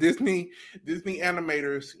time. Disney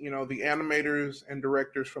animators, you know, the animators and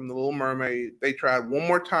directors from The Little Mermaid, they tried one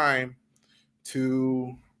more time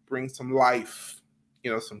to bring some life, you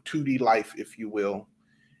know, some 2D life, if you will.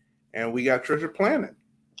 And we got Treasure Planet.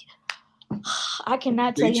 I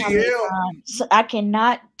cannot tell you how many times. I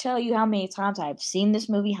cannot tell you how many times I've seen this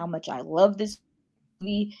movie, how much I love this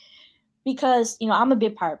movie. Because, you know, I'm a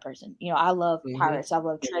big pirate person. You know, I love pirates. I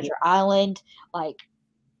love Treasure Island. Like,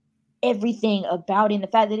 everything about it. And the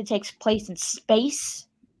fact that it takes place in space.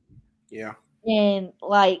 Yeah. And,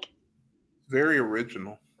 like, very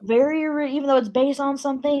original. Even though it's based on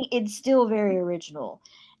something, it's still very original.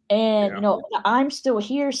 And, you know, I'm still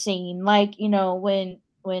here scene, like, you know, when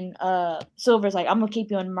Silver's like, I'm gonna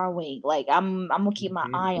keep you under my wing, like, I'm gonna keep my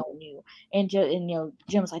eye on you, and you know,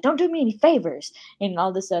 Jim's like, don't do me any favors, and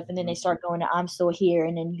all this stuff, and then they start going to I'm Still Here,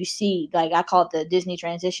 and then you see, like, I call it the Disney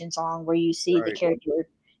transition song, where you see the character,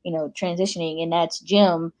 you know, transitioning, and that's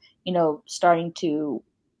Jim, you know, starting to,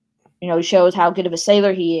 you know, shows how good of a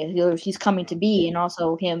sailor he is, he's coming to be, and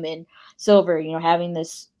also him and Silver, you know, having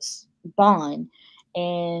this bond.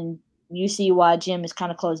 And you see why Jim is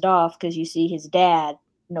kind of closed off, because you see his dad,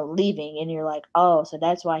 you know, leaving, and you're like, oh, so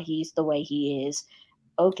that's why he's the way he is.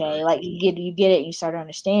 Okay, like, you get it, and you start to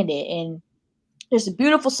understand it. And there's a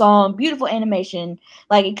beautiful song, beautiful animation.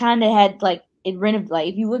 Like, it kind of had, like, it like,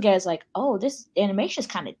 if you look at it, it's like, oh, this animation is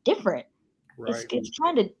kind of different. Right. It's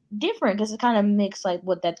kind of different because it kind of mixed, like,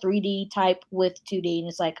 with that 3D type with 2D, and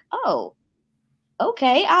it's like, oh,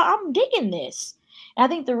 okay, I'm digging this. And I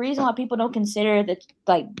think the reason why people don't consider that,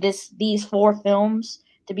 like, these 4 films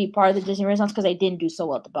to be part of the Disney Renaissance, because they didn't do so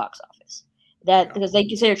well at the box office. Because they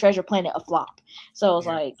consider Treasure Planet a flop. So it was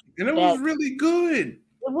like, and it was really good.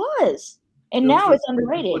 It was. And now it's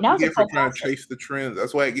underrated. Now it's a for cult trying to classic. chase the trends.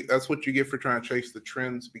 That's what you get for trying to chase the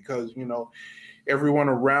trends, because everyone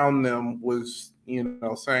around them was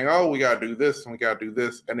saying, oh, we got to do this and we got to do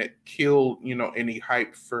this, and it killed any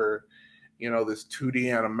hype for this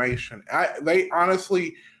 2D animation. They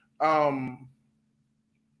honestly, I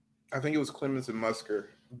think it was Clemens and Musker,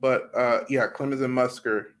 but Clemens and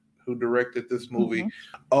Musker who directed this movie.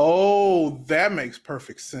 Mm-hmm. Oh, that makes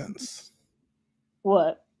perfect sense.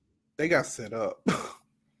 What? They got set up.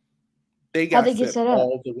 They got set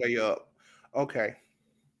all the way up. Okay.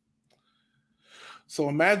 So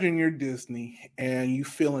imagine you're Disney and you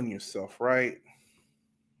feeling yourself, right?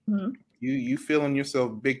 Mm-hmm. You feeling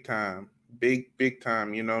yourself big time, big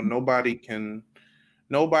time. Nobody can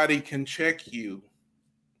check you.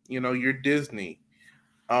 You're Disney.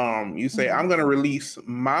 You say, mm-hmm. I'm going to release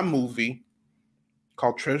my movie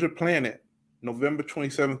called Treasure Planet, November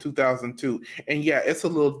 27, 2002. And yeah, it's a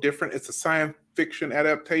little different. It's a science fiction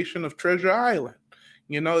adaptation of Treasure Island.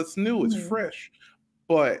 It's new, it's fresh.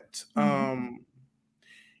 But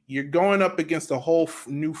you're going up against a whole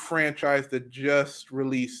new franchise that just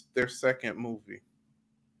released their second movie.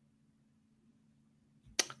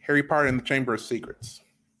 Harry Potter and the Chamber of Secrets.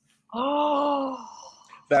 Oh.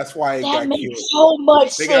 That's why it got killed. So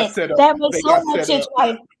much sense. That makes so much sense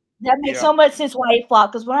why. That makes so much sense why it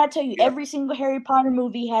flopped. Because when I tell you, every single Harry Potter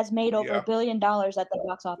movie has made over $1 billion at the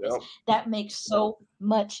box office. Yep. That makes so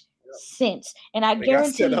much sense. And I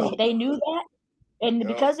guarantee you, they knew that. And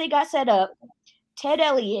because they got set up, Ted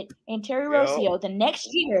Elliott and Terry Rossio, the next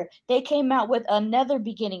year, they came out with another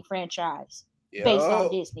beginning franchise based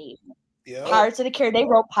on Disney. Yep. Pirates of the Caribbean. They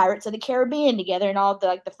wrote Pirates of the Caribbean together and all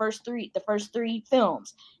the first three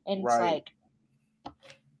films. And it's like,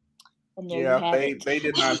 and there you have it. They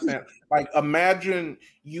did not stand. Like, imagine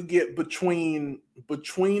you get between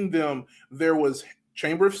them, there was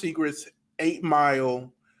Chamber of Secrets, 8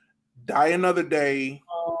 Mile, Die Another Day,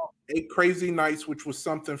 8 Crazy Nights, which was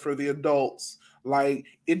something for the adults. Like,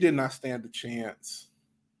 it did not stand a chance.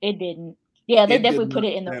 It didn't. Yeah, they definitely put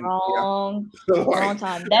it in the wrong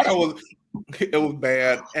time. It was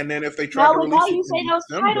bad. And then if they tried to release it in those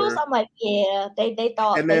titles, I'm like, yeah, they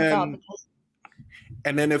thought.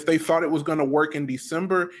 And then if they thought it was going to work in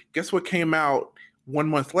December, guess what came out 1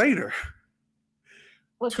 month later?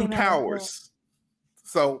 Two Towers.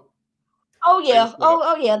 So. Oh yeah.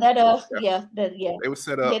 Oh yeah. They were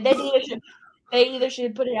set up. They either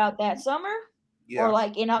should put it out that summer or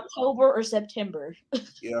like in October or September.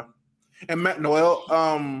 Yeah. And Matt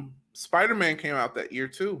Noel, Spider-Man came out that year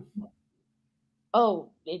too.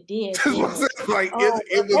 Oh, it did. Like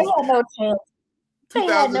it was. They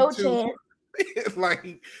had no chance.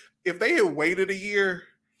 Like, if they had waited a year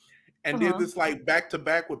and did this like back to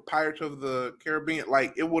back with Pirates of the Caribbean,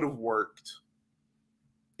 like, it would have worked.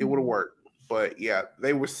 It would have worked. But yeah,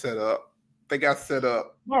 they were set up. They got set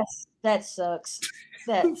up. Yes, that sucks.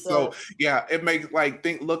 So yeah, it makes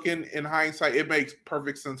looking in hindsight, it makes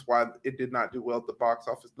perfect sense why it did not do well at the box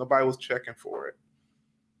office. Nobody was checking for it.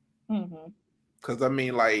 Because I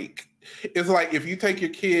mean, like, it's like if you take your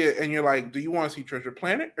kid and you're like, do you want to see Treasure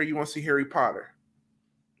Planet or you want to see Harry Potter?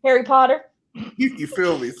 Harry Potter. You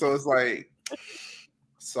feel me? So it's like,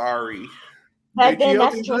 sorry. Back then,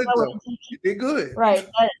 that's the choice I would have taken. You did good. Right.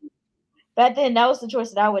 Back then, that was the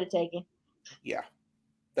choice that I would have taken. Yeah.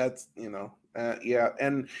 That's, yeah.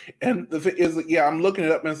 And the thing is, I'm looking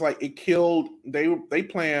it up and it's like it killed. They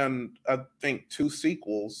planned, I think, 2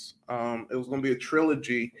 sequels. It was going to be a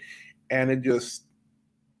trilogy, and it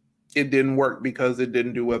didn't work because it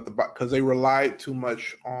didn't do well because they relied too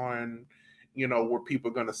much on, where people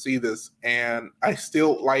are going to see this. And I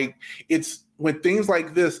still it's when things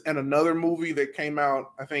like this and another movie that came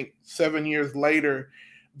out, I think 7 years later,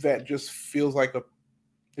 that just feels like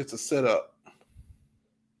it's a setup.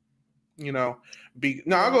 I'll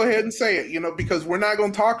go ahead and say it, because we're not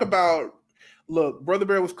going to talk about, look, Brother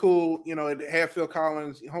Bear was cool. It had Phil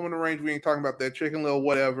Collins, Home on the Range. We ain't talking about that. Chicken Little,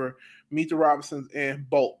 whatever. Meet the Robinsons and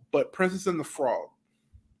Bolt. But Princess and the Frog,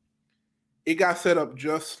 it got set up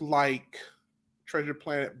just like Treasure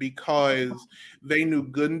Planet because they knew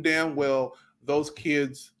good and damn well those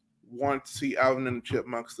kids wanted to see Alvin and the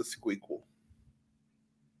Chipmunks, the sequel.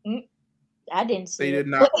 I didn't see They it. did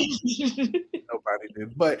not. Nobody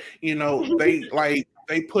did. But,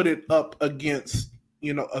 they put it up against,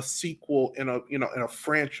 a sequel in a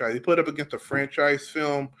franchise. They put it up against a franchise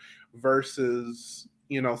film versus,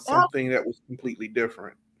 something that was completely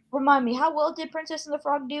different. Remind me, how well did Princess and the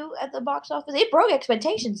Frog do at the box office? It broke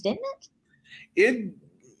expectations, didn't it?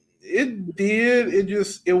 It did.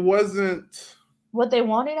 It wasn't what they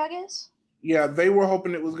wanted, I guess. Yeah, they were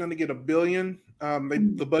hoping it was going to get $1 billion.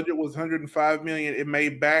 The budget was 105 million. It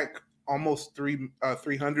made back almost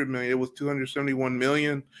 300 million. It was 271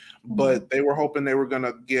 million, but they were hoping they were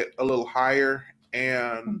gonna get a little higher,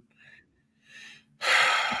 and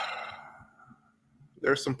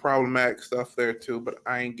there's some problematic stuff there too, but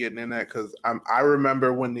I ain't getting in that because I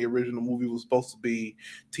remember when the original movie was supposed to be,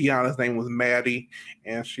 Tiana's name was Maddie,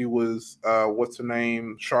 and she was what's her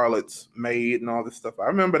name, Charlotte's maid and all this stuff. I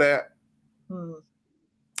remember that.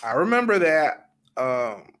 I remember that.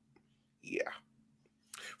 Yeah.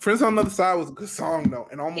 Friends on the Other Side was a good song though,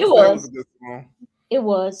 and Almost There was a good song. It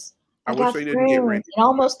was. I wish they didn't get Randy.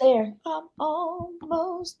 Almost there. I'm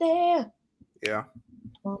almost there. Yeah.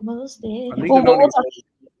 Almost there.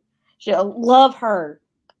 Love her.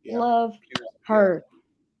 Yeah. Love her.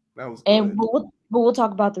 That was good. And we'll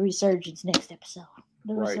talk about the resurgence next episode.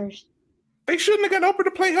 Resurgence. They shouldn't have got Oprah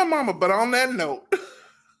to play her mama, but on that note.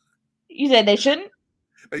 You said they shouldn't?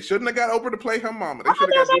 They shouldn't have got Oprah to play her mama. They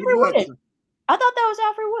should have got Alfred Woodard. I thought that was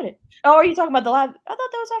Alfred Woodard. Oh, are you talking about the live? I thought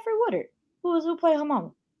that was Alfred Woodard. Who played her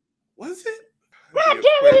mama? Was it? God damn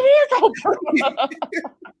it, it is.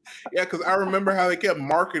 Yeah, because I remember how they kept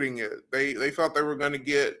marketing it. They thought they were going to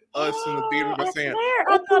get us in the theater by saying,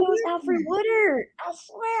 I thought it was Alfred Woodard. I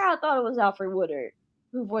swear I thought it was Alfred Woodard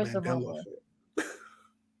who voiced the mama.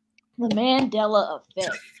 The Mandela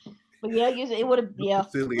effect. But yeah, it would have, yeah.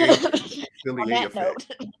 Silly on that note.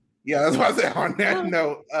 Yeah, that's what I said. On that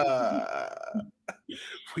note,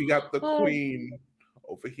 we got the Queen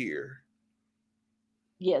over here.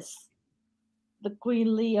 Yes. The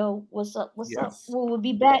Queen Leo. What's up? What's up? We'll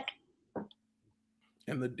be back.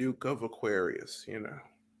 And the Duke of Aquarius, you know.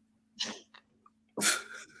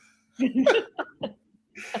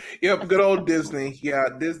 Yep, good old Disney. Yeah,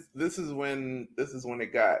 this is when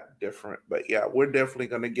it got different. But yeah, we're definitely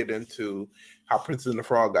gonna get into how Princess and the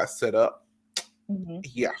Frog got set up.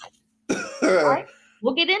 Yeah. All right,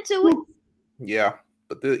 we'll get into it. Yeah,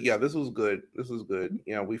 but this was good. This was good.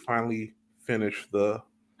 Yeah, we finally finished the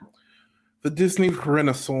Disney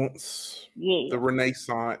Renaissance. Yeah. The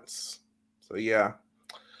Renaissance. So yeah.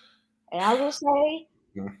 And I will say,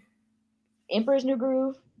 Emperor's New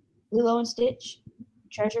Groove, Lilo and Stitch,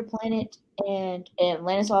 Treasure Planet, and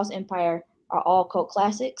Atlantis Lost Empire are all cult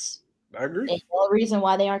classics. I agree. And the only reason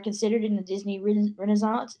why they aren't considered in the Disney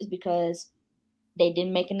Renaissance is because they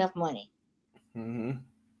didn't make enough money. Mm-hmm.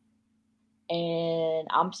 And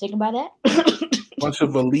I'm sticking by that. Bunch of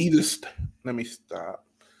elitist. Let me stop.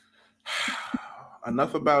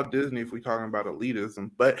 Enough about Disney if we're talking about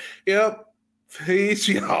elitism. But yep. Peace,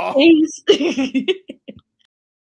 y'all. Peace.